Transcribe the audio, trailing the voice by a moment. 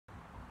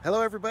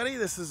Hello everybody,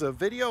 this is a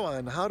video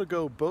on how to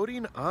go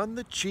boating on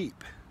the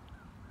cheap.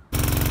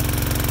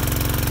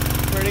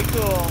 Pretty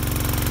cool.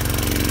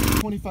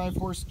 25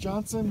 horse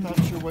Johnson,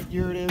 not sure what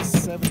year it is,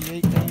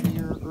 78 maybe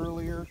or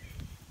earlier.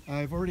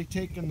 I've already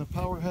taken the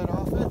power head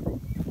off it.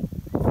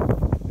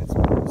 It's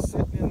been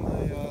sitting in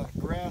the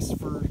grass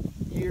for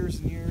years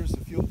and years.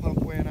 The fuel pump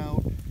went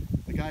out.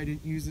 The guy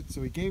didn't use it,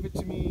 so he gave it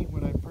to me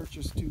when I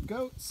purchased 2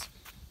 goats.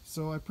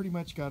 So I pretty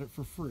much got it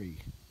for free.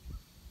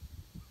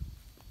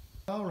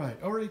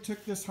 Alright, already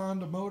took this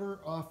Honda motor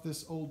off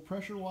this old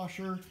pressure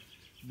washer.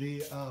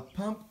 The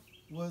pump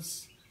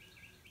was,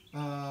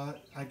 I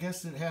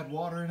guess it had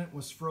water in it,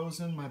 was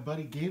frozen. My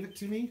buddy gave it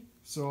to me,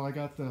 so I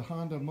got the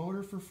Honda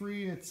motor for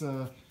free. It's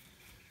a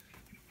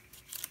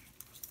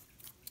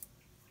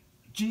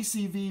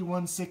GCV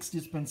 160.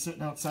 It's been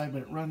sitting outside,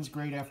 but it runs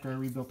great after I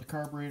rebuilt the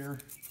carburetor.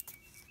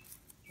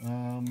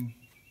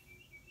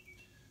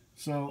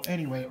 So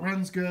anyway, it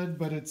runs good,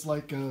 but it's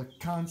like a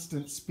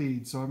constant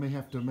speed, so I may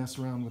have to mess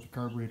around with the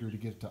carburetor to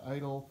get it to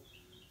idle.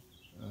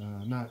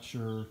 Not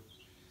sure.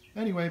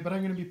 Anyway, but I'm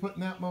going to be putting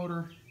that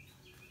motor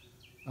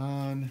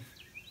on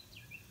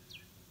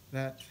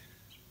that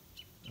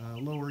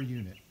lower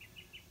unit.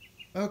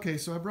 Okay,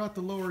 so I brought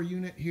the lower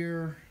unit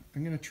here.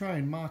 I'm going to try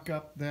and mock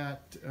up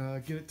that,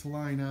 get it to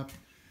line up.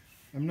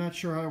 I'm not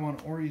sure how I want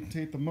to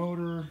orientate the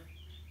motor.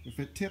 If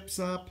it tips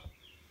up,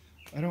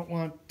 I don't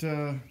want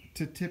to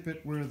tip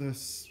it where the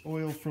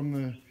oil from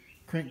the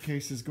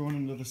crankcase is going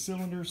into the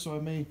cylinder, so I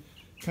may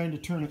kind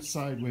of turn it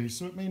sideways,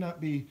 so it may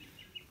not be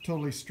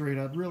totally straight.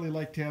 I'd really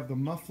like to have the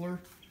muffler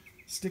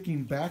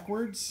sticking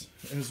backwards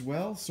as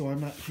well, so I'm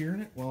not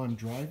hearing it while I'm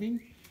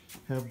driving.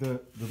 Have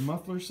the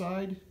muffler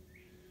side.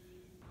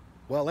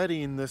 While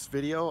editing this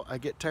video, I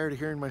get tired of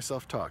hearing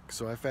myself talk,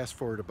 so I fast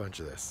forward a bunch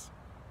of this.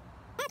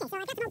 Okay, so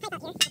I've got some old pipe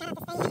out here. I got out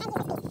this thing, and use this piece to mark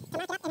it up, and it's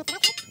right height,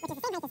 which is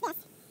the same height as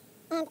this.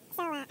 And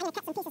so I'm going to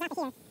cut some pieces off of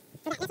here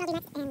for that. That's what I'll do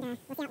next, and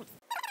we'll see how it looks.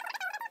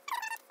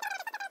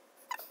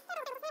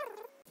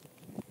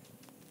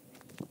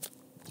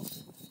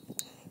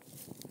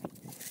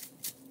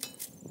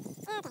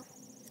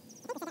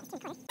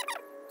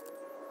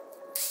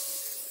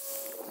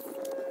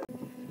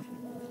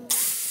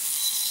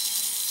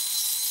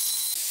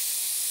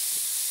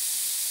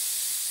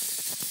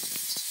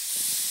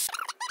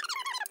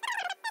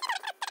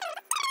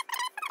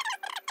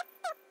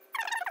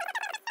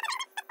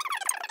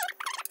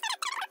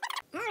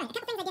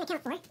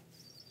 Account for. I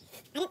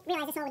didn't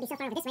realize this hole would be so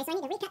far over this way, so I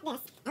need to recut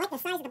this. I like the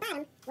size of the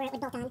bottom where it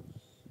would bolt on.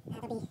 I'll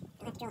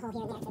have to drill a hole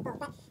here and there to bolt,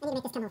 but I need to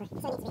make this come over, so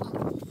it needs to be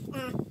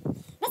angled.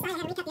 This side I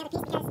had to recut the other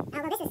piece because,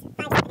 although this is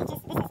 5 inches,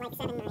 this is like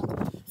 7 or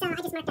 8. So I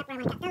just marked up where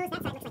I want to cut those.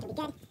 That side looks like it'll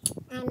be good.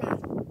 I'm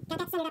got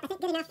that centered up, I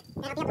think, good enough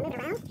that I'll be able to move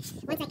it around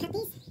once I cut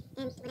these.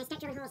 And when I start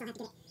drilling holes, I'll have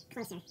to get it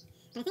closer.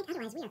 But I think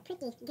otherwise we are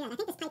pretty good. I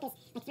think this pipe is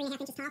like 3.5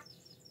 inches tall.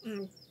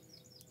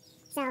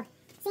 So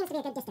seems to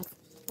be a good distance,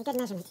 a good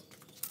measurement.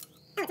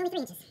 Oh, it's only 3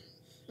 inches.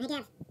 And I do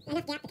have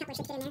enough gap, the coupler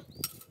should fit in there.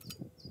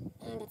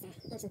 And it's 1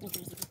 inch and 3/4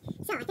 inches.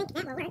 So I think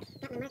that will work.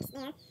 Got my marks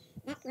there.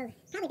 That will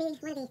probably be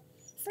one of the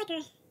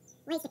slicker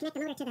ways to connect the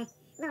motor to the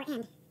lower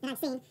end that I've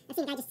seen. I've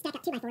seen a guy just stack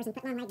up 2x4s and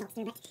put long ride bolts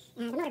through, but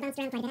the motor bounced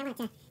around quite a bit. I want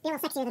it to be a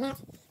little sexier than that.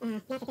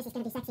 Not that this is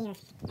going to be sexier.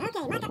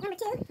 Okay, mark up number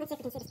 2. Let's see if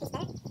we can see this piece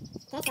better.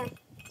 Okay,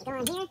 so I go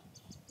on here.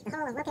 The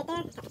hole will locate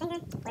there. Cut the finger.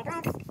 Wear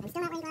gloves. I'm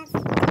still not wearing gloves.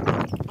 Okay,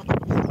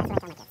 that's what I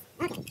tell my kids.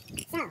 Okay,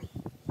 so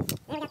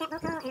there we got that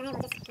bolt hole, and I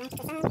will just ratchet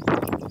this on.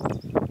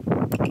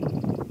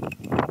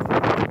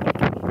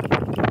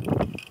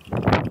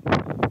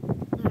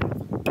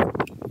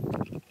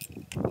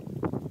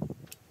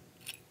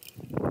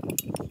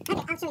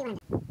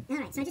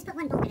 Alright, so I just put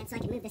one bolt in it so I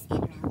can move this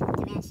end around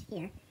to match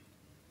here,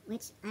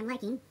 which I'm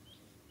liking.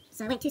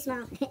 So I went too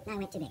small, I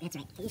went too big, that's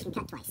right. You can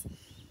cut twice.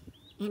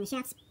 And the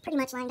shaft's pretty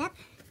much lined up,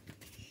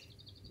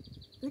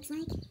 looks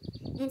like.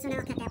 And so now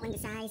I'll cut that one to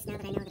size. Now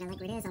that I know that I like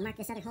where it is, I'll mark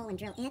this other hole and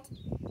drill it.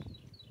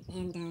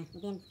 And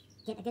we'll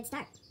get a good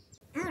start.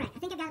 Alright, I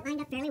think I've got it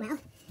lined up fairly well.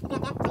 I've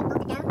got that plate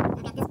bolted down,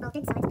 I've got this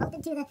bolted, so it's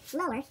bolted to the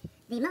lower.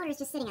 The motor's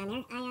just sitting on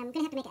there. I am going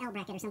to have to make an L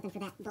bracket or something for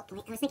that bolt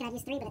point. I was thinking I'd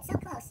use 3, but it's so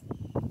close.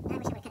 I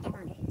wish I would have cut that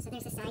longer. So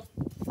there's the side.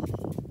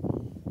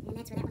 And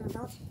that's where that one will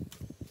bolt.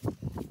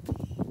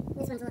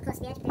 This one's a little close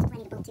to the edge, but there's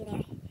plenty to bolt to there. I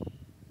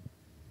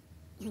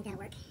think that'll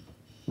work.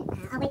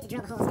 I'll wait to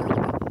drill the holes going in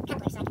the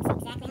coupler so I can see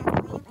exactly how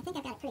it's going to line up. I think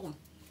I've got it pretty good.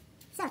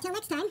 So, till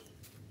next time,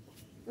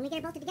 when we get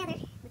it bolted together,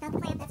 without the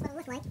clamp, that's what it'll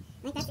look like.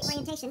 I think that's the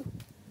orientation.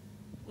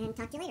 And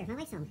talk to you later. My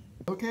wife's home.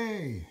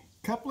 Okay,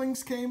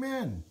 couplings came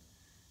in.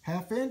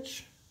 1/2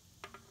 inch.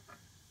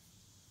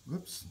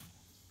 Whoops.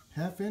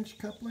 1/2 inch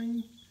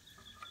coupling.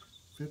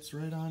 Fits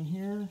right on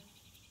here.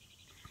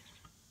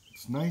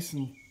 It's nice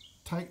and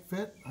tight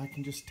fit. I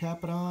can just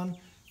tap it on,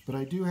 but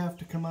I do have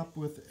to come up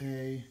with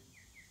a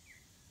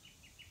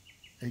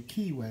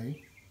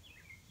keyway.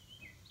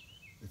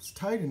 It's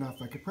tight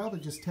enough. I could probably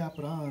just tap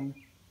it on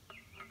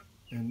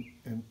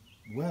and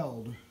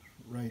weld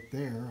right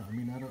there. I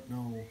mean, I don't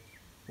know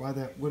why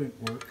that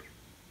wouldn't work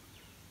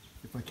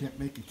if I can't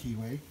make a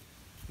keyway.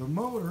 The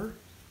motor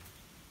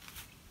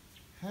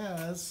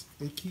has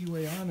a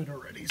keyway on it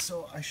already,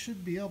 so I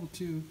should be able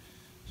to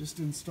just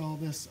install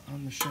this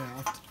on the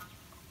shaft.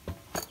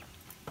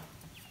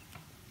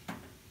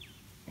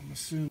 I'm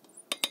assuming.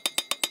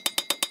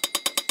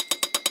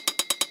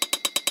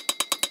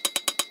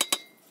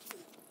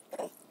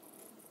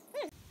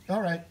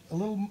 All right, a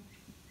little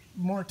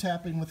more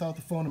tapping without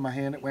the phone in my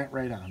hand. It went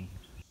right on.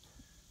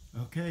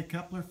 Okay,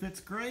 coupler fits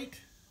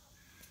great.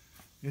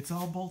 It's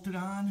all bolted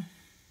on,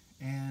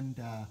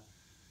 and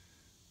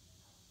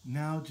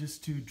now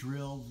just to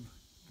drill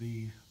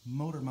the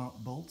motor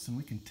mount bolts and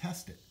we can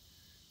test it.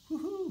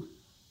 Woohoo!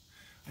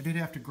 I did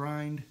have to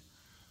grind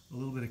a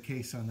little bit of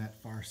case on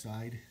that far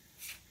side.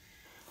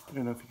 I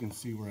don't know if you can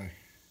see where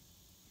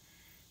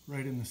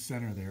right in the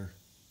center there,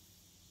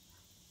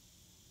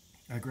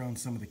 I ground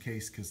some of the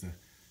case because the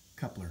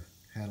coupler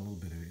had a little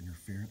bit of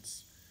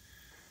interference.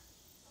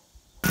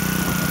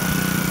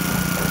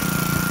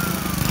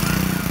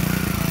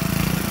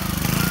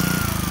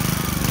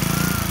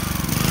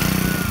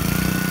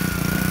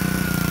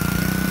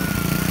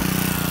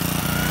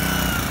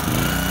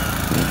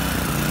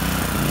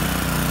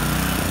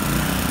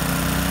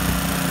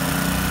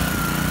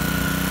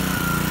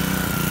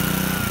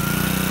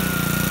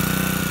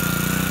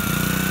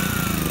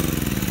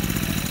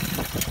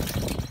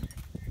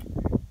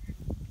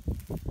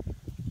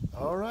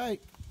 All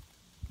right,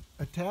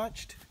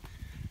 attached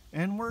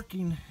and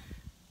working.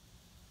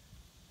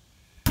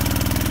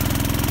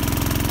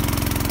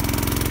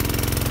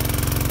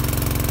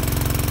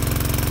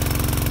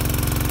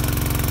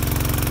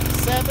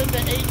 Seven to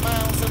 8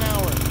 miles an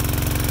hour.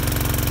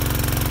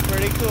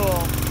 Pretty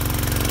cool.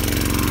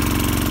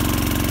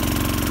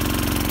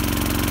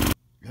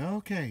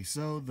 Okay,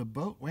 so the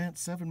boat went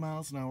 7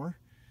 miles an hour.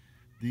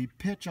 The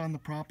pitch on the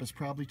prop is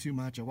probably too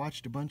much. I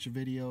watched a bunch of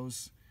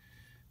videos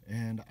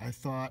and I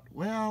thought,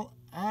 well,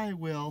 I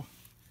will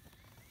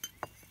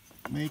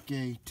make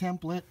a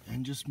template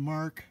and just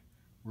mark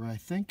where I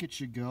think it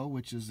should go,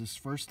 which is this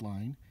first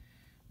line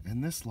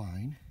and this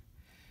line.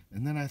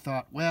 And then I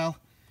thought, well,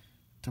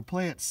 to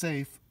play it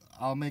safe,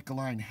 I'll make a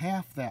line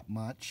half that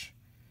much.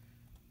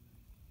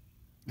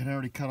 And I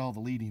already cut all the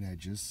leading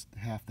edges,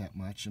 half that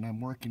much. And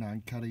I'm working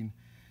on cutting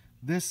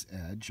this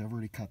edge. I've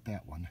already cut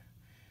that one.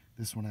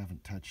 This one I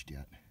haven't touched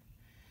yet.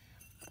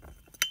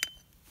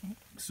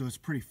 So it's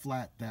pretty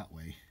flat that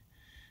way.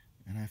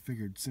 And I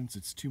figured since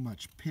it's too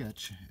much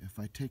pitch, if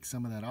I take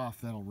some of that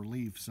off, that'll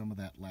relieve some of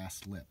that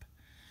last lip.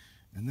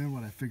 And then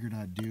what I figured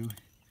I'd do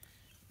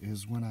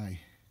is when I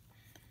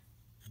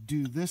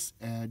do this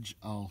edge,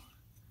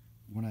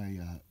 when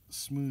I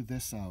smooth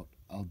this out,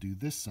 I'll do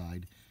this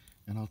side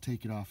and I'll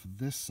take it off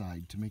this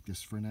side to make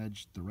this front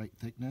edge the right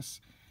thickness,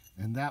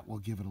 and that will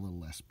give it a little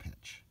less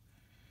pitch.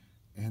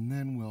 And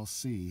then we'll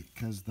see,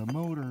 because the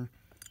motor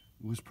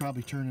was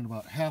probably turning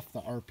about half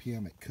the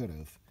RPM it could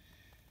have.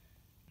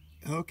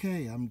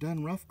 Okay, I'm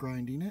done rough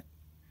grinding it.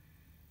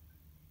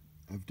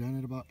 I've done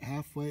it about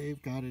halfway.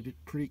 I've got it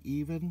pretty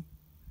even.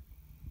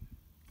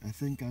 I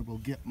think I will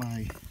get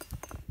my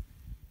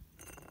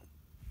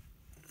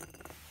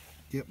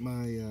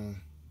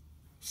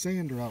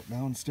sander out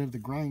now instead of the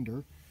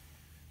grinder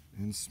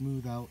and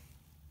smooth out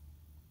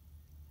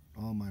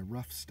all my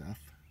rough stuff.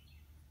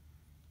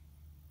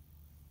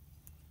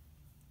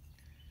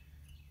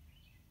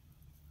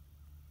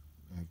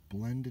 I've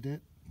blended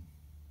it,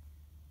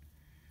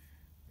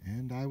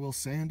 and I will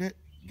sand it,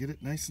 get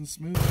it nice and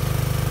smooth. Go!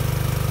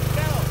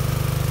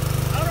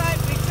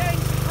 Alright, we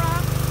changed the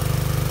prop.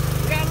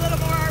 We got a little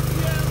more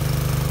RPM.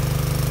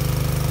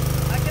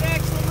 I can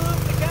actually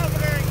move the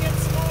governor and get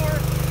some more.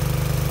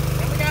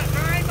 And we got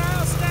 9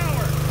 miles an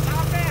hour.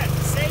 Not bad.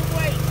 Same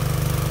weight.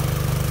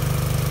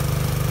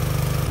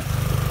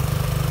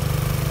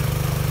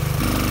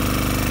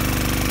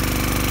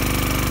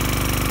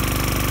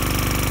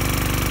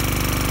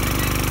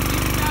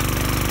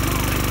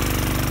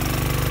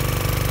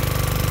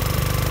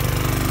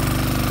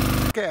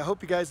 Okay, I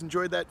hope you guys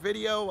enjoyed that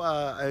video.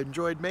 I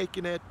enjoyed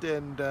making it,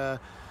 and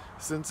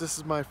since this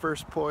is my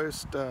first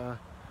post, I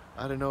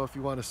don't know if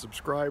you want to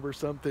subscribe or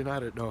something. I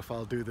don't know if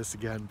I'll do this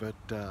again, but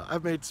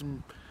I've made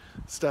some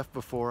stuff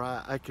before.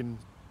 I can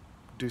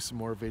do some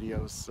more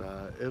videos.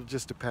 It'll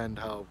just depend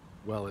how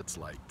well it's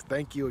liked.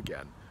 Thank you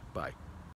again. Bye.